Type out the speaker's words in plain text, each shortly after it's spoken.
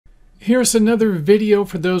Here's another video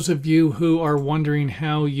for those of you who are wondering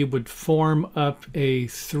how you would form up a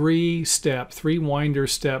three winder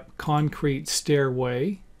step concrete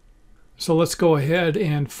stairway. So let's go ahead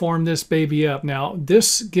and form this baby up. Now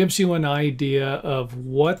this gives you an idea of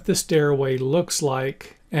what the stairway looks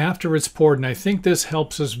like after it's poured, and I think this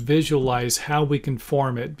helps us visualize how we can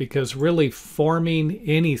form it, because really forming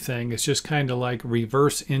anything is just kind of like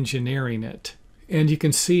reverse engineering it. And you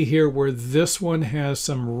can see here where this one has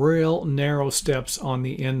some real narrow steps on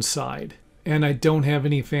the inside. And I don't have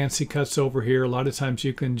any fancy cuts over here. A lot of times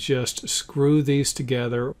you can just screw these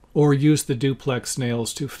together or use the duplex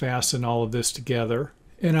nails to fasten all of this together.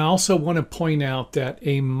 And I also want to point out that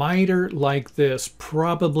a miter like this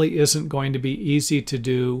probably isn't going to be easy to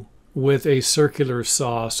do with a circular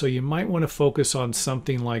saw. So you might want to focus on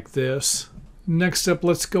something like this. Next up,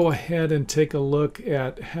 let's go ahead and take a look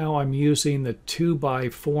at how I'm using the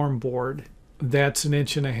 2x form board. That's 1.5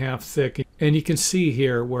 inches thick. And you can see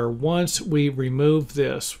here where once we remove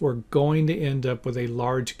this, we're going to end up with a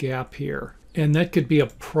large gap here. And that could be a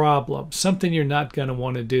problem, something you're not going to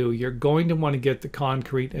want to do. You're going to want to get the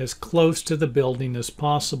concrete as close to the building as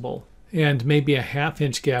possible. And maybe a 1/2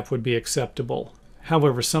 inch gap would be acceptable.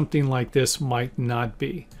 However, something like this might not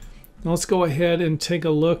be. Now let's go ahead and take a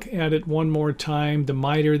look at it one more time. The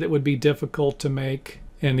miter that would be difficult to make,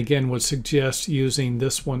 and again would suggest using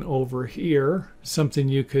this one over here, something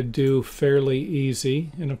you could do fairly easy.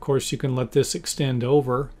 And of course you can let this extend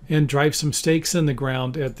over and drive some stakes in the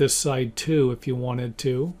ground at this side too if you wanted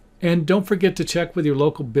to. And don't forget to check with your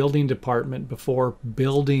local building department before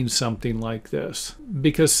building something like this,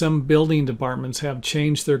 because some building departments have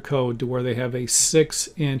changed their code to where they have a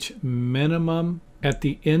 6-inch minimum at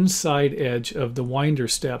the inside edge of the winder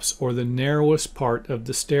steps, or the narrowest part of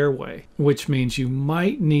the stairway, which means you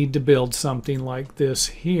might need to build something like this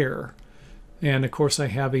here. And of course I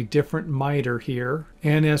have a different miter here,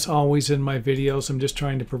 and as always in my videos I'm just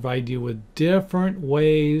trying to provide you with different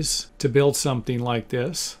ways to build something like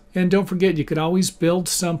this. And don't forget, you could always build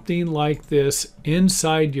something like this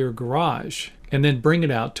inside your garage and then bring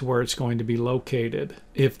it out to where it's going to be located,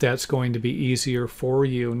 if that's going to be easier for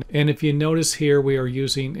you. And if you notice here, we are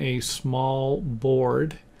using a small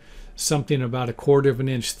board, something about 1/4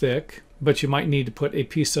 inch thick, but you might need to put a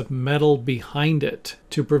piece of metal behind it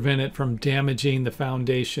to prevent it from damaging the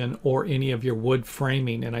foundation or any of your wood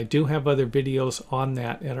framing. And I do have other videos on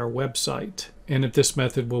that at our website. And if this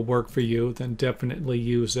method will work for you, then definitely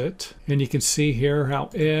use it. And you can see here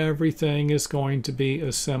how everything is going to be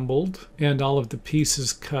assembled and all of the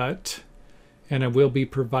pieces cut. And I will be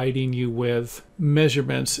providing you with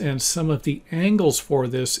measurements and some of the angles for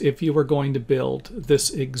this if you were going to build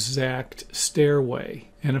this exact stairway.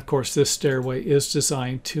 And of course this stairway is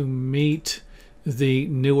designed to meet the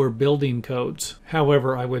newer building codes.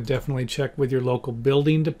 However, I would definitely check with your local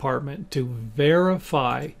building department to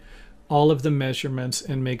verify all of the measurements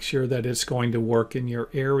and make sure that it's going to work in your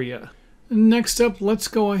area. Next up, let's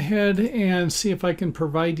go ahead and see if I can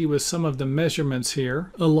provide you with some of the measurements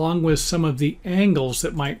here, along with some of the angles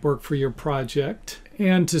that might work for your project.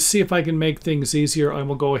 And to see if I can make things easier, I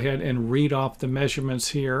will go ahead and read off the measurements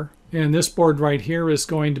here. And this board right here is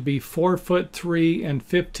going to be 4'3" and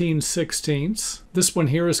 15/16. This one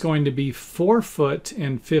here is going to be 4 foot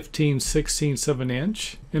and 15/16 of an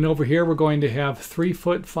inch. And over here we're going to have 3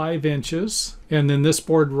 foot 5 inches. And then this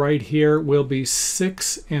board right here will be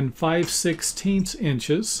 6 5/16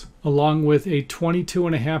 inches, along with a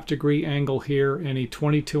 22.5 degree angle here and a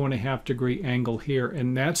 22.5 degree angle here.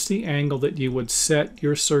 And that's the angle that you would set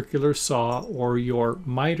your circular saw or your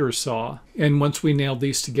miter saw. And once we nail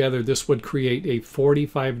these together, this would create a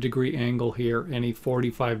 45 degree angle here and a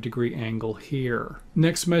 45 degree angle here.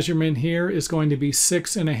 Next measurement here is going to be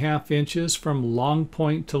 6.5 inches from long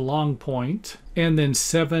point to long point, and then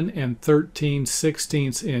 7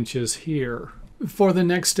 13/16 inches here. For the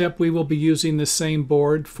next step, we will be using the same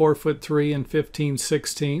board, 4'3" and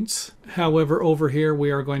 15/16. However, over here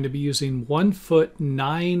we are going to be using 1 foot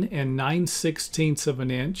 9 9/16 of an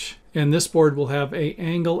inch. And this board will have an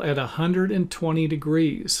angle at 120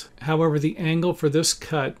 degrees. However, the angle for this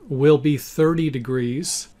cut will be 30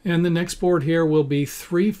 degrees. And the next board here will be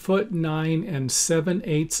 3 foot 9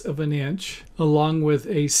 7/8 of an inch, along with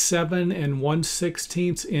a 7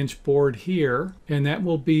 1/16 inch board here. And that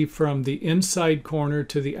will be from the inside corner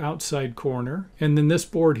to the outside corner. And then this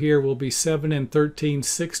board here will be 7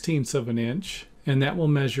 13/16 of an inch. And that will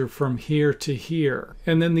measure from here to here.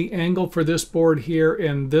 And then the angle for this board here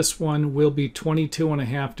and this one will be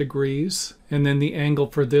 22.5 degrees. And then the angle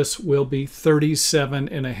for this will be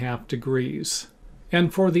 37.5 degrees.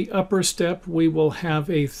 And for the upper step, we will have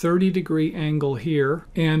a 30-degree angle here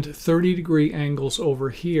and 30-degree angles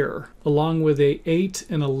over here, along with a 8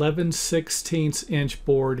 and 11/16 inch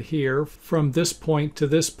board here from this point to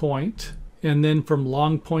this point. And then from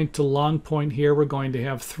long point to long point here, we're going to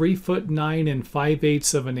have 3 foot 9 and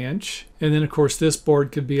 5/8 of an inch. And then of course this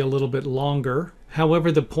board could be a little bit longer.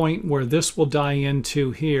 However, the point where this will die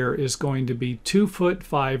into here is going to be 2 foot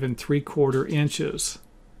 5 and 3/4 inches.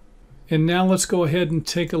 And now let's go ahead and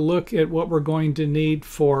take a look at what we're going to need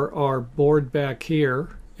for our board back here.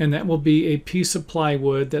 And that will be a piece of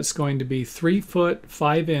plywood that's going to be 3 foot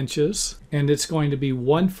 5 inches, and it's going to be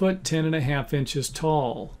 1 foot 10.5 inches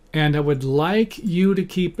tall. And I would like you to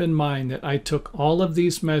keep in mind that I took all of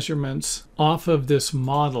these measurements off of this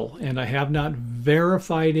model, and I have not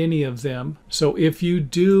verified any of them. So if you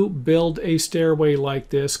do build a stairway like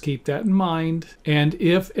this, keep that in mind. And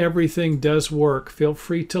if everything does work, feel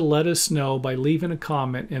free to let us know by leaving a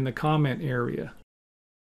comment in the comment area.